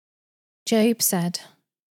Job said,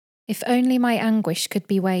 "If only my anguish could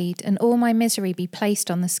be weighed and all my misery be placed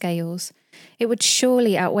on the scales, it would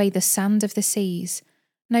surely outweigh the sand of the seas.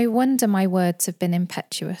 No wonder my words have been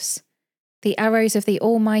impetuous. The arrows of the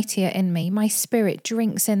Almighty are in me. My spirit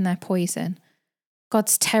drinks in their poison.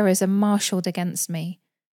 God's terrors are marshalled against me.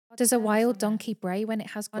 Does a wild donkey bray when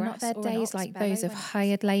it has grass? Are not their days like those of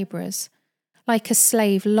hired labourers? Like a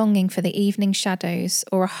slave longing for the evening shadows,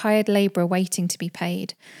 or a hired labourer waiting to be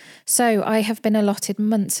paid. So I have been allotted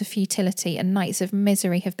months of futility, and nights of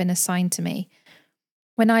misery have been assigned to me.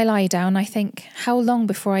 When I lie down, I think, how long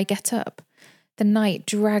before I get up? The night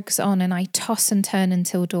drags on, and I toss and turn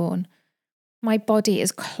until dawn. My body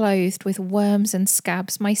is clothed with worms and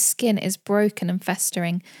scabs. My skin is broken and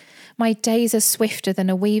festering. My days are swifter than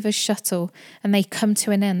a weaver's shuttle, and they come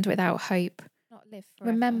to an end without hope.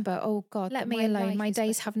 Remember, O God, let me alone. My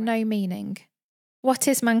days have no meaning. What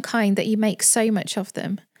is mankind that you make so much of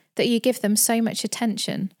them, that you give them so much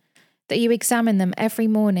attention, that you examine them every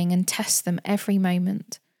morning and test them every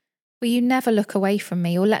moment? Will you never look away from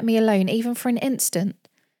me or let me alone even for an instant?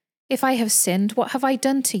 If I have sinned, what have I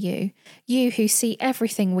done to you, you who see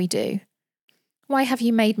everything we do? Why have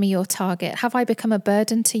you made me your target? Have I become a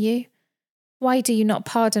burden to you? Why do you not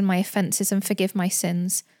pardon my offences and forgive my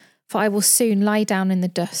sins? For I will soon lie down in the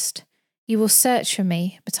dust. You will search for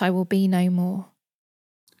me, but I will be no more.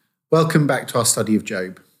 Welcome back to our study of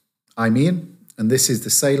Job. I'm Ian, and this is the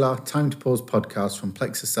Selah Time to Pause podcast from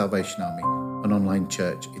Plexus Salvation Army, an online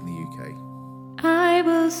church in the UK. I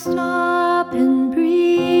will stop and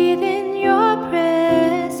breathe in your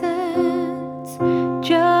presence.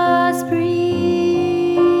 Just breathe.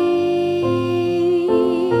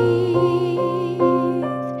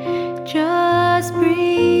 Just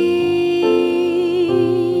breathe.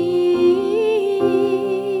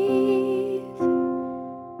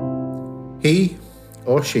 He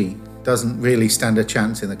or she doesn't really stand a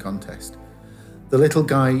chance in the contest. The little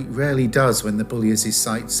guy rarely does when the bully has his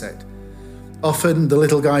sights set. Often the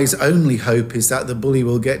little guy's only hope is that the bully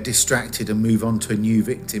will get distracted and move on to a new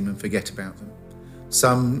victim and forget about them.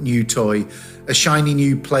 Some new toy, a shiny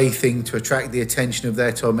new plaything to attract the attention of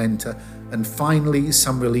their tormentor, and finally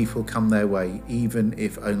some relief will come their way, even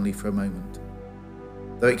if only for a moment.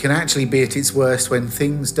 Though it can actually be at its worst when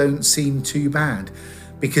things don't seem too bad,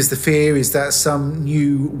 because the fear is that some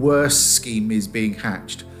new, worse scheme is being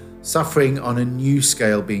hatched, suffering on a new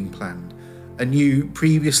scale being planned, a new,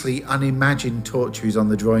 previously unimagined torture is on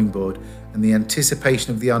the drawing board, and the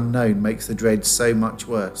anticipation of the unknown makes the dread so much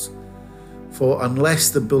worse. For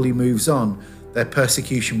unless the bully moves on, their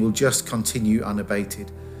persecution will just continue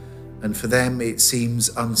unabated. And for them it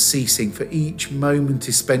seems unceasing, for each moment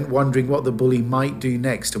is spent wondering what the bully might do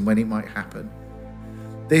next and when it might happen.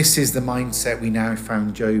 This is the mindset we now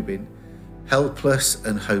found Job in, helpless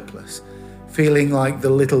and hopeless, feeling like the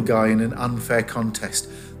little guy in an unfair contest,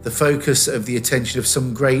 the focus of the attention of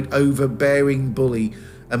some great overbearing bully,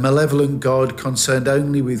 a malevolent God concerned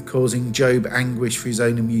only with causing Job anguish for his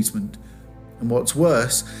own amusement. And what's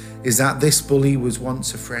worse is that this bully was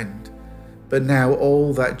once a friend, but now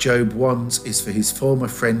all that Job wants is for his former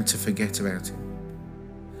friend to forget about him.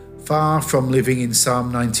 Far from living in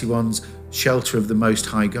Psalm 91's shelter of the Most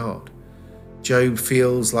High God, Job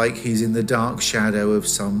feels like he's in the dark shadow of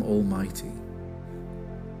some Almighty.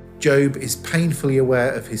 Job is painfully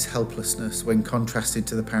aware of his helplessness when contrasted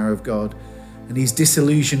to the power of God, and he's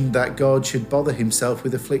disillusioned that God should bother himself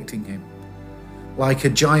with afflicting him. Like a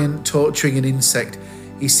giant torturing an insect,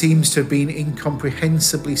 he seems to have been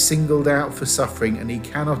incomprehensibly singled out for suffering, and he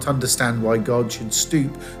cannot understand why God should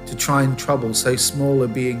stoop to try and trouble so small a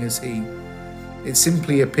being as he. It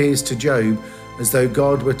simply appears to Job as though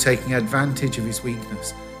God were taking advantage of his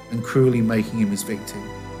weakness and cruelly making him his victim.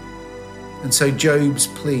 And so Job's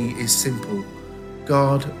plea is simple.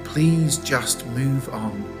 God, please just move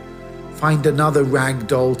on. Find another rag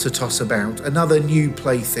doll to toss about, another new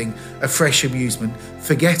plaything, a fresh amusement.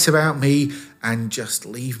 Forget about me and just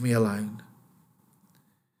leave me alone.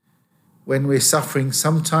 When we're suffering,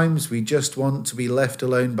 sometimes we just want to be left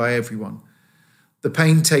alone by everyone. The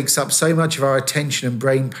pain takes up so much of our attention and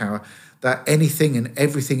brain power that anything and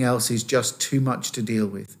everything else is just too much to deal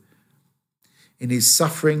with. In his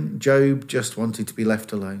suffering, Job just wanted to be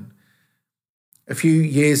left alone. A few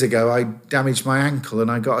years ago, I damaged my ankle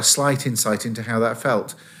and I got a slight insight into how that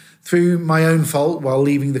felt. Through my own fault, while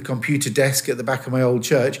leaving the computer desk at the back of my old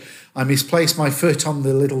church, I misplaced my foot on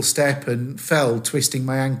the little step and fell, twisting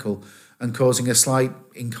my ankle and causing a slight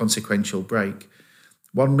inconsequential break.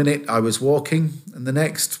 1 minute I was walking, and the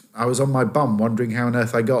next I was on my bum wondering how on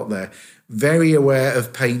earth I got there, very aware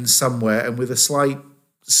of pain somewhere and with a slight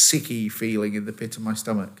sicky feeling in the pit of my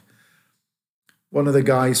stomach. One of the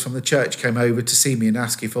guys from the church came over to see me and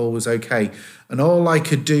ask if all was okay, and all I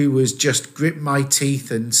could do was just grit my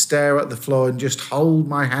teeth and stare at the floor and just hold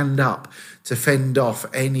my hand up to fend off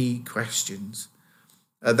any questions.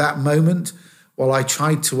 At that moment, while I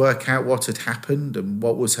tried to work out what had happened and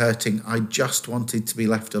what was hurting, I just wanted to be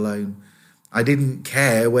left alone. I didn't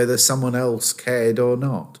care whether someone else cared or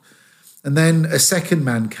not. And then a second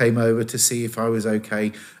man came over to see if I was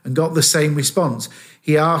okay and got the same response.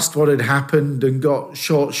 He asked what had happened and got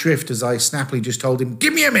short shrift as I snappily just told him,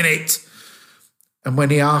 "Give me a minute." And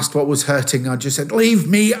when he asked what was hurting, I just said, "Leave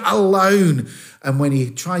me alone." And when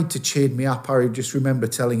he tried to cheer me up, I just remember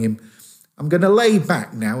telling him, "I'm going to lay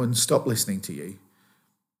back now and stop listening to you."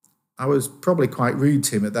 I was probably quite rude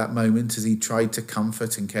to him at that moment as he tried to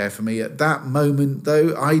comfort and care for me. At that moment,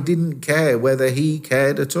 though, I didn't care whether he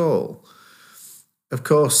cared at all. Of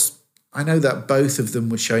course, I know that both of them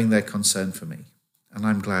were showing their concern for me, and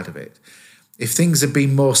I'm glad of it. If things had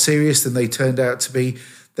been more serious than they turned out to be,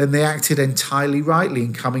 then they acted entirely rightly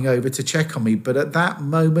in coming over to check on me. But at that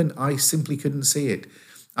moment, I simply couldn't see it.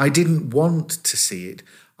 I didn't want to see it.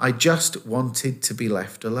 I just wanted to be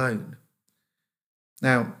left alone.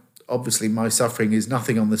 Now, obviously, my suffering is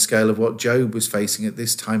nothing on the scale of what Job was facing at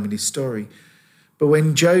this time in his story. But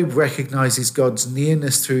when Job recognizes God's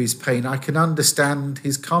nearness through his pain, I can understand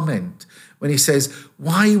his comment when he says,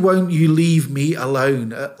 "Why won't you leave me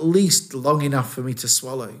alone, at least long enough for me to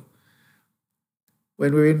swallow?"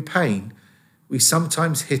 When we're in pain, we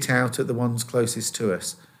sometimes hit out at the ones closest to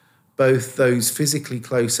us, both those physically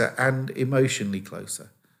closer and emotionally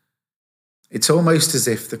closer. It's almost as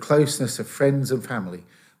if the closeness of friends and family,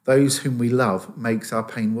 those whom we love, makes our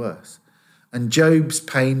pain worse. And Job's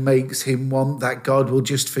pain makes him want that God will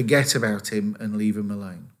just forget about him and leave him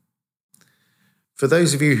alone. For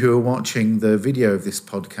those of you who are watching the video of this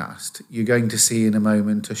podcast, you're going to see in a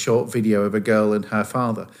moment a short video of a girl and her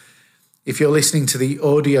father. If you're listening to the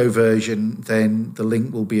audio version, then the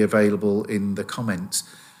link will be available in the comments.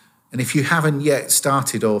 And if you haven't yet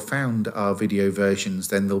started or found our video versions,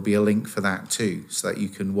 then there'll be a link for that too, so that you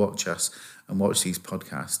can watch us and watch these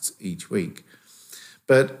podcasts each week.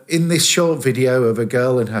 But in this short video of a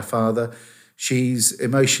girl and her father, she's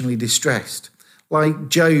emotionally distressed. Like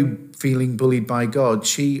Job feeling bullied by God,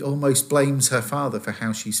 she almost blames her father for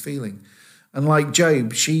how she's feeling. And like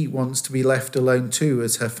Job, she wants to be left alone too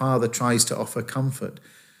as her father tries to offer comfort.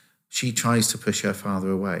 She tries to push her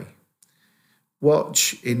father away.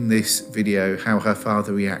 Watch in this video how her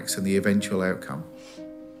father reacts and the eventual outcome.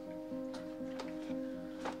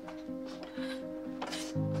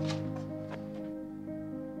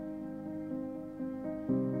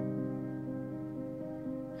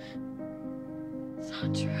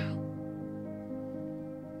 Not true.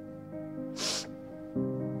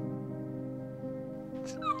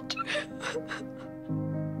 It's not true.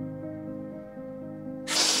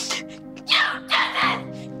 You did it!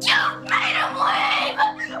 You made him leave!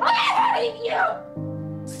 I hate you!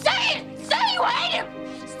 Say it! Say you hate him!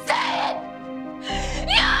 Say it!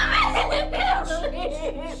 You made him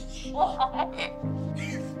leave! Why?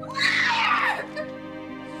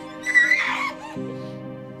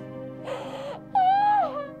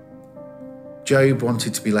 Job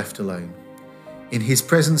wanted to be left alone. In his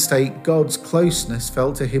present state, God's closeness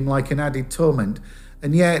felt to him like an added torment,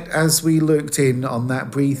 and yet, as we looked in on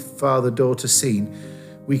that brief father-daughter scene,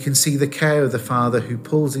 we can see the care of the father who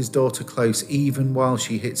pulls his daughter close even while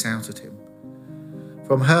she hits out at him.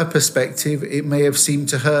 From her perspective, it may have seemed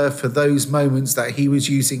to her for those moments that he was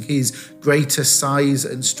using his greater size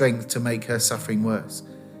and strength to make her suffering worse.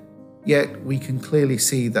 Yet we can clearly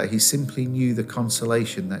see that he simply knew the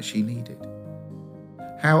consolation that she needed.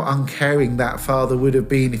 How uncaring that father would have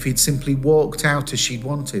been if he'd simply walked out as she'd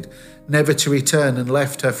wanted, never to return, and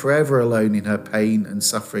left her forever alone in her pain and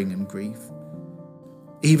suffering and grief.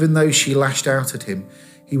 Even though she lashed out at him,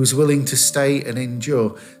 he was willing to stay and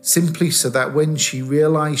endure, simply so that when she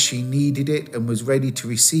realized she needed it and was ready to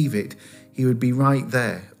receive it, he would be right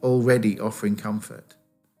there, already offering comfort.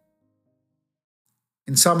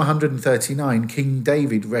 In Psalm 139, King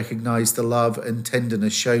David recognized the love and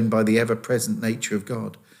tenderness shown by the ever-present nature of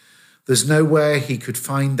God. There's nowhere he could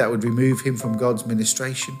find that would remove him from God's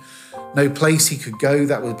ministration, no place he could go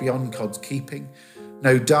that was beyond God's keeping,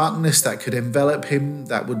 no darkness that could envelop him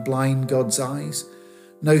that would blind God's eyes,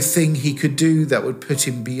 no thing he could do that would put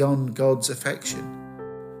him beyond God's affection.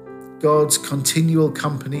 God's continual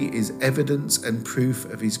company is evidence and proof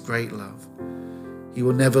of his great love. He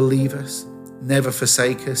will never leave us, never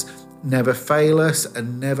forsake us, never fail us,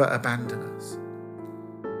 and never abandon us.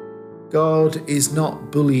 God is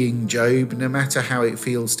not bullying Job, no matter how it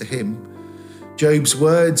feels to him. Job's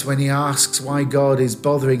words when he asks why God is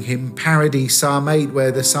bothering him parody Psalm 8,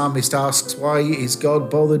 where the psalmist asks why is God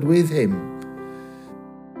bothered with him.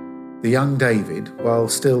 The young David, while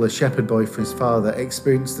still a shepherd boy for his father,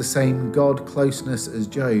 experienced the same God closeness as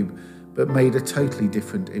Job, but made a totally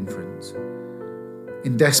different inference.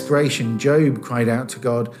 In desperation, Job cried out to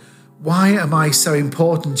God, "Why am I so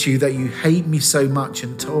important to you that you hate me so much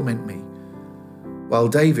and torment me?" While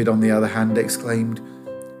David, on the other hand, exclaimed,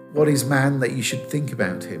 "What is man that you should think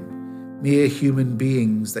about him? Mere human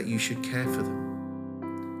beings that you should care for them."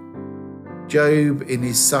 Job, in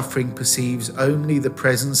his suffering, perceives only the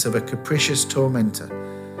presence of a capricious tormentor,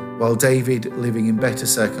 while David, living in better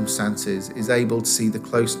circumstances, is able to see the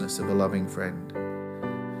closeness of a loving friend.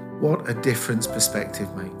 What a difference perspective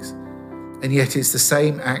makes. And yet it's the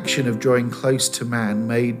same action of drawing close to man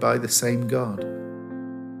made by the same God.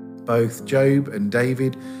 Both Job and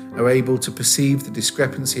David are able to perceive the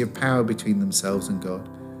discrepancy of power between themselves and God.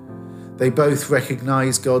 They both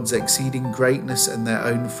recognize God's exceeding greatness and their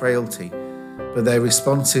own frailty, but their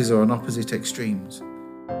responses are on opposite extremes.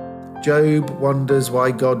 Job wonders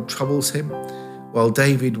why God troubles him, while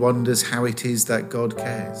David wonders how it is that God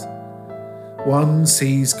cares. One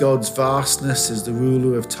sees God's vastness as the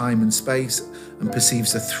ruler of time and space and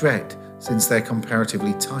perceives a threat since they're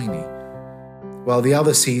comparatively tiny, while the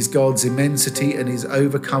other sees God's immensity and is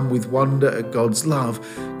overcome with wonder at God's love,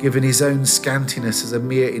 given his own scantiness as a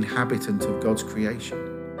mere inhabitant of God's creation.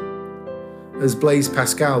 As Blaise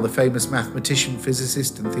Pascal, the famous mathematician,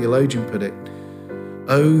 physicist and theologian, put it,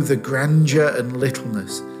 "Oh, the grandeur and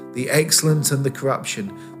littleness, the excellence and the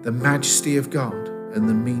corruption, the majesty of God and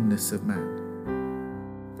the meanness of man."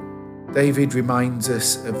 David reminds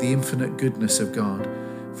us of the infinite goodness of God,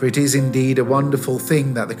 for it is indeed a wonderful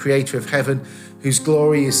thing that the Creator of heaven, whose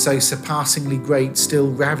glory is so surpassingly great,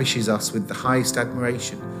 still ravishes us with the highest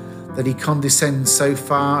admiration, that he condescends so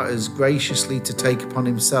far as graciously to take upon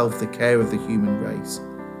himself the care of the human race.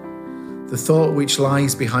 The thought which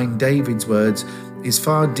lies behind David's words is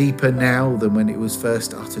far deeper now than when it was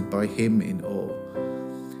first uttered by him in awe.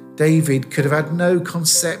 David could have had no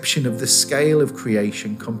conception of the scale of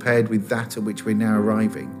creation compared with that at which we're now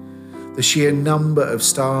arriving. The sheer number of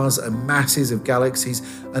stars and masses of galaxies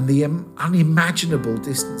and the unimaginable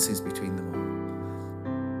distances between them all.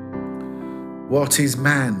 What is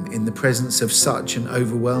man in the presence of such an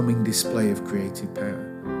overwhelming display of creative power?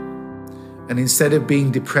 And instead of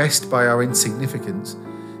being depressed by our insignificance,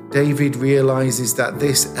 David realizes that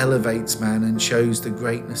this elevates man and shows the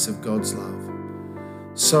greatness of God's love.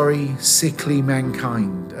 Sorry, sickly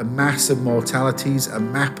mankind, a mass of mortalities, a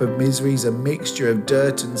map of miseries, a mixture of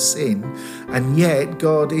dirt and sin, and yet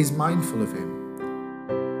God is mindful of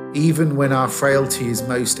him. Even when our frailty is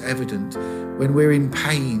most evident, when we're in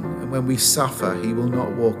pain and when we suffer, he will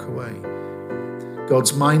not walk away.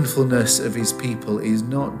 God's mindfulness of his people is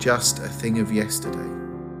not just a thing of yesterday.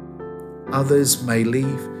 Others may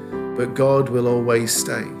leave, but God will always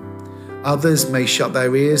stay. Others may shut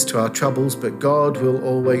their ears to our troubles, but God will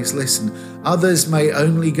always listen. Others may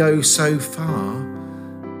only go so far,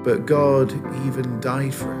 but God even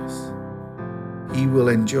died for us. He will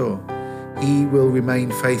endure. He will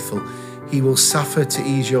remain faithful. He will suffer to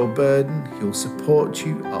ease your burden. He'll support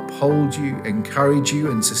you, uphold you, encourage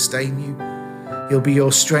you, and sustain you. He'll be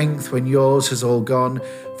your strength when yours has all gone,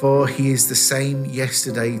 for he is the same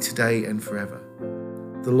yesterday, today, and forever.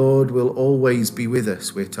 The Lord will always be with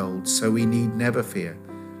us, we're told, so we need never fear.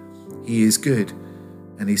 He is good,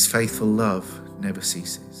 and his faithful love never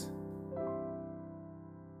ceases.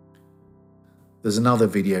 There's another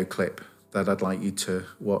video clip that I'd like you to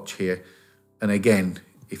watch here. And again,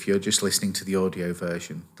 if you're just listening to the audio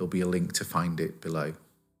version, there'll be a link to find it below.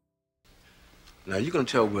 Now, you gonna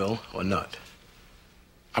tell Will or not?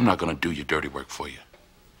 I'm not gonna do your dirty work for you.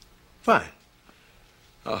 Fine.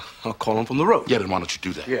 I'll call him from the road. Yeah, then why don't you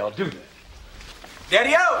do that? Yeah, I'll do that.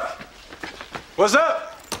 Daddy-o! What's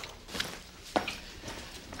up?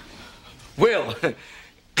 Will, man,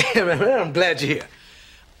 I'm glad you're here.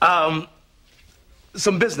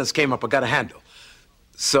 Some business came up I gotta handle.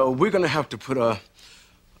 So we're gonna have to put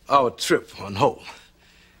our trip on hold.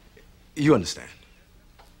 You understand?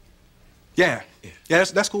 Yeah,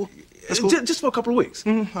 that's cool. That's cool. Just for a couple of weeks.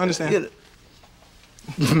 I understand.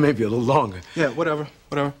 Yeah. Maybe a little longer. Yeah, whatever.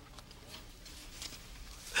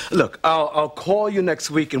 Look, I'll call you next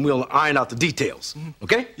week and we'll iron out the details.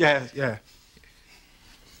 Okay? Yeah.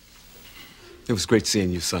 It was great seeing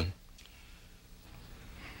you, son.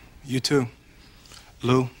 You too,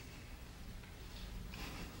 Lou.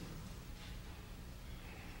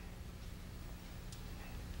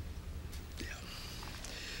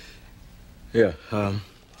 Yeah,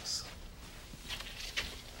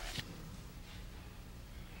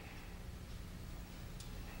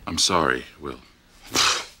 I'm sorry, Will.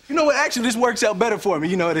 You know what? Actually, this works out better for me.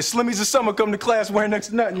 You know, the Slimmies of summer come to class wearing next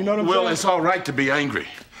to nothing. You know what I'm saying? Will, it's all right to be angry.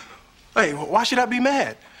 Hey, why should I be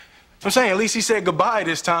mad? I'm saying at least he said goodbye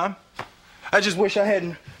this time. I just wish I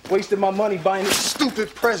hadn't wasted my money buying this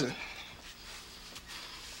stupid present.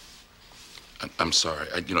 I'm sorry.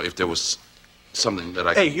 You know, if there was something that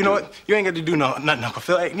I Hey, could you know do. what? You ain't got to do nothing, Uncle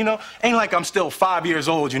Phil. Hey, you know, ain't like I'm still 5 years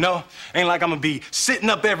old, you know? Ain't like I'm gonna be sitting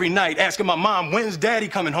up every night asking my mom, when's Daddy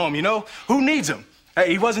coming home, you know? Who needs him?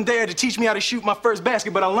 Hey, he wasn't there to teach me how to shoot my first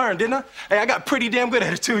basket, but I learned, didn't I? Hey, I got pretty damn good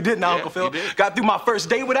at it too, didn't I, Yeah, Uncle Phil? you did. Got through my first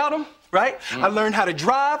date without him, right? I learned how to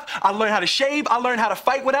drive, I learned how to shave, I learned how to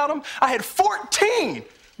fight without him. I had 14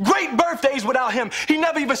 great birthdays without him. He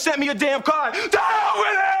never even sent me a damn card. To hell with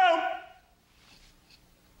him!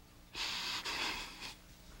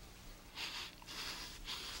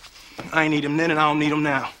 I ain't need him then and I don't need him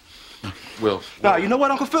now. Will. Nah, you know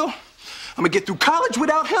what, Uncle Phil? I'm gonna get through college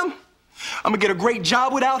without him. I'm gonna get a great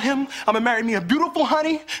job without him. I'm gonna marry me a beautiful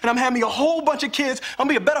honey, and I'm gonna have me a whole bunch of kids. I'm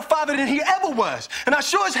gonna be a better father than he ever was. And I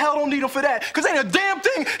sure as hell don't need him for that, because ain't a damn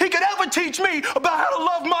thing he could ever teach me about how to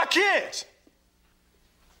love my kids.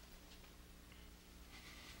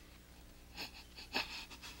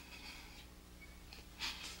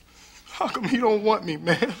 How come he don't want me,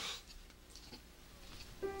 man?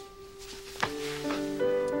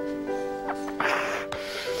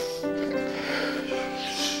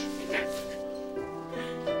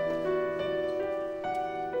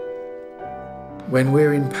 When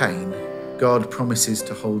we're in pain, God promises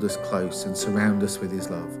to hold us close and surround us with his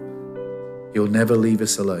love. He'll never leave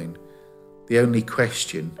us alone. The only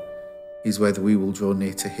question is whether we will draw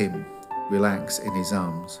near to him, relax in his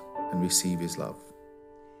arms, and receive his love.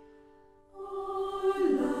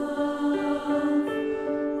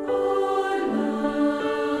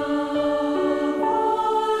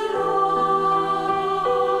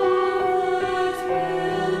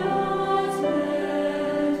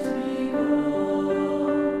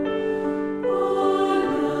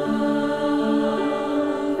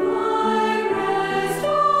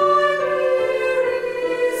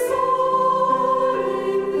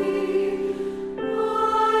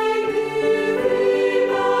 I give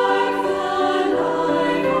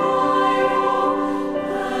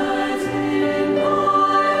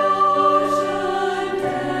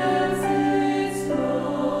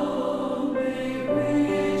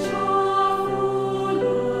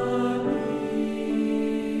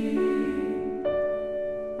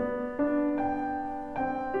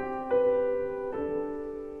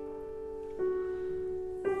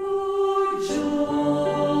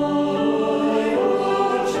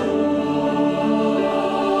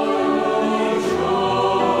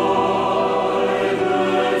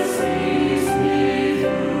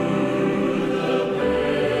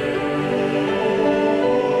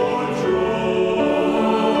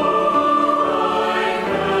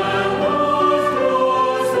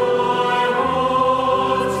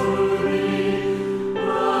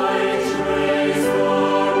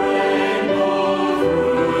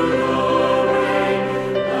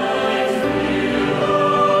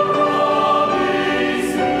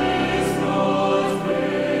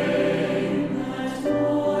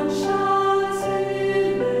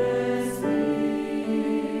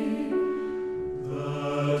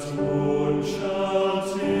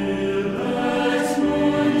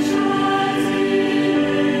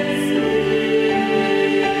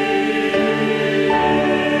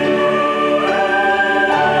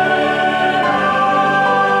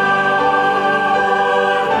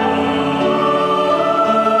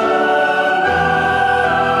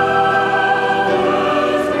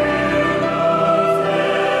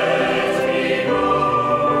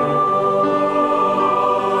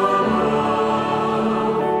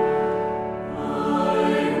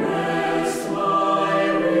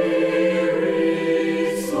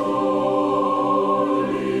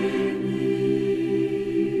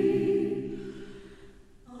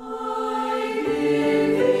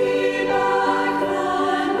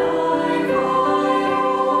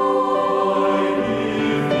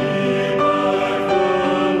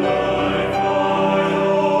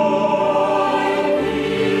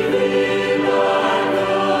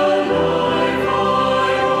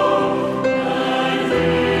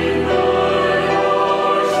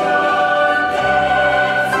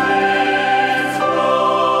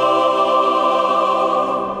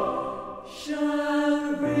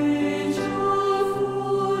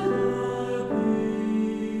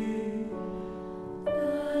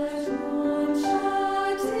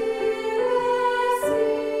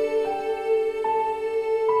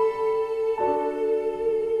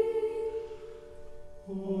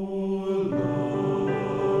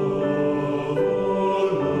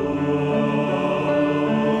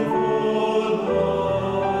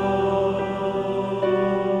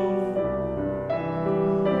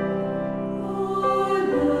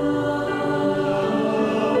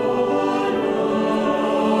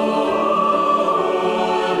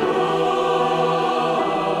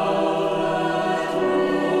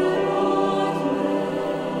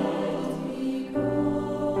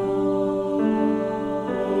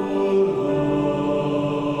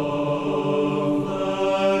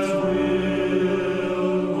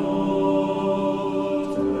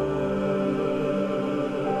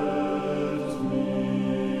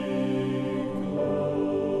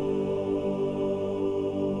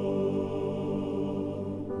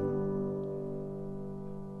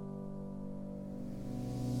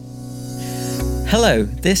Hello,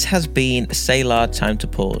 this has been Selah Time to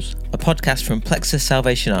Pause, a podcast from Plexus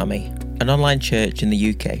Salvation Army, an online church in the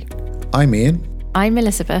UK. I'm Ian. I'm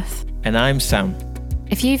Elizabeth. And I'm Sam.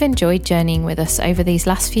 If you've enjoyed journeying with us over these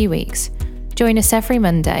last few weeks, join us every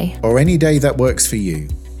Monday Or any day that works for you.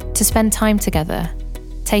 to spend time together,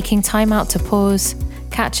 taking time out to pause,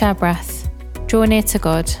 catch our breath, draw near to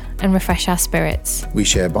God, and refresh our spirits. We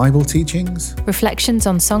share Bible teachings, Reflections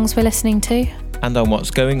on songs we're listening to, And on what's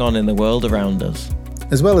going on in the world around us.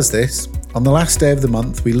 as well as this. On the last day of the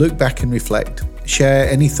month, we look back and reflect, share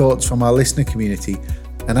any thoughts from our listener community,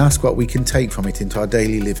 and ask what we can take from it into our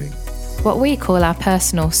daily living. what we call our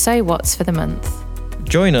personal So What's for the month.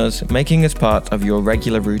 Join us, making us part of your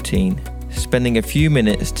regular routine, spending a few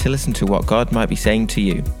minutes to listen to what God might be saying to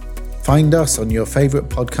you. Find us on your favourite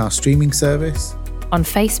podcast streaming service On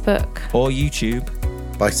Facebook, Or YouTube.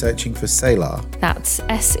 by searching for Selah, that's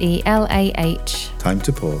SELAH. Time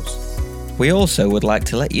to Pause. We also would like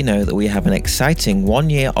to let you know that we have an exciting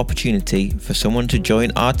one-year opportunity for someone to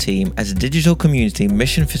join our team as a digital community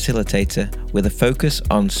mission facilitator with a focus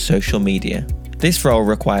on social media. This role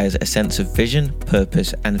requires a sense of vision,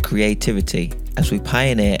 purpose, and creativity as we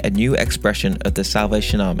pioneer a new expression of the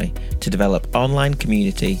Salvation Army to develop online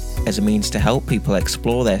community as a means to help people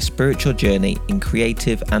explore their spiritual journey in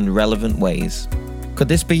creative and relevant ways. Could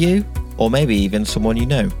this be you? Or maybe even someone you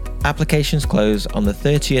know? Applications close on the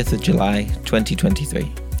 30th of July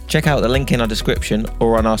 2023. Check out the link in our description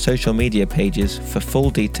or on our social media pages for full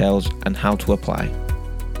details and how to apply.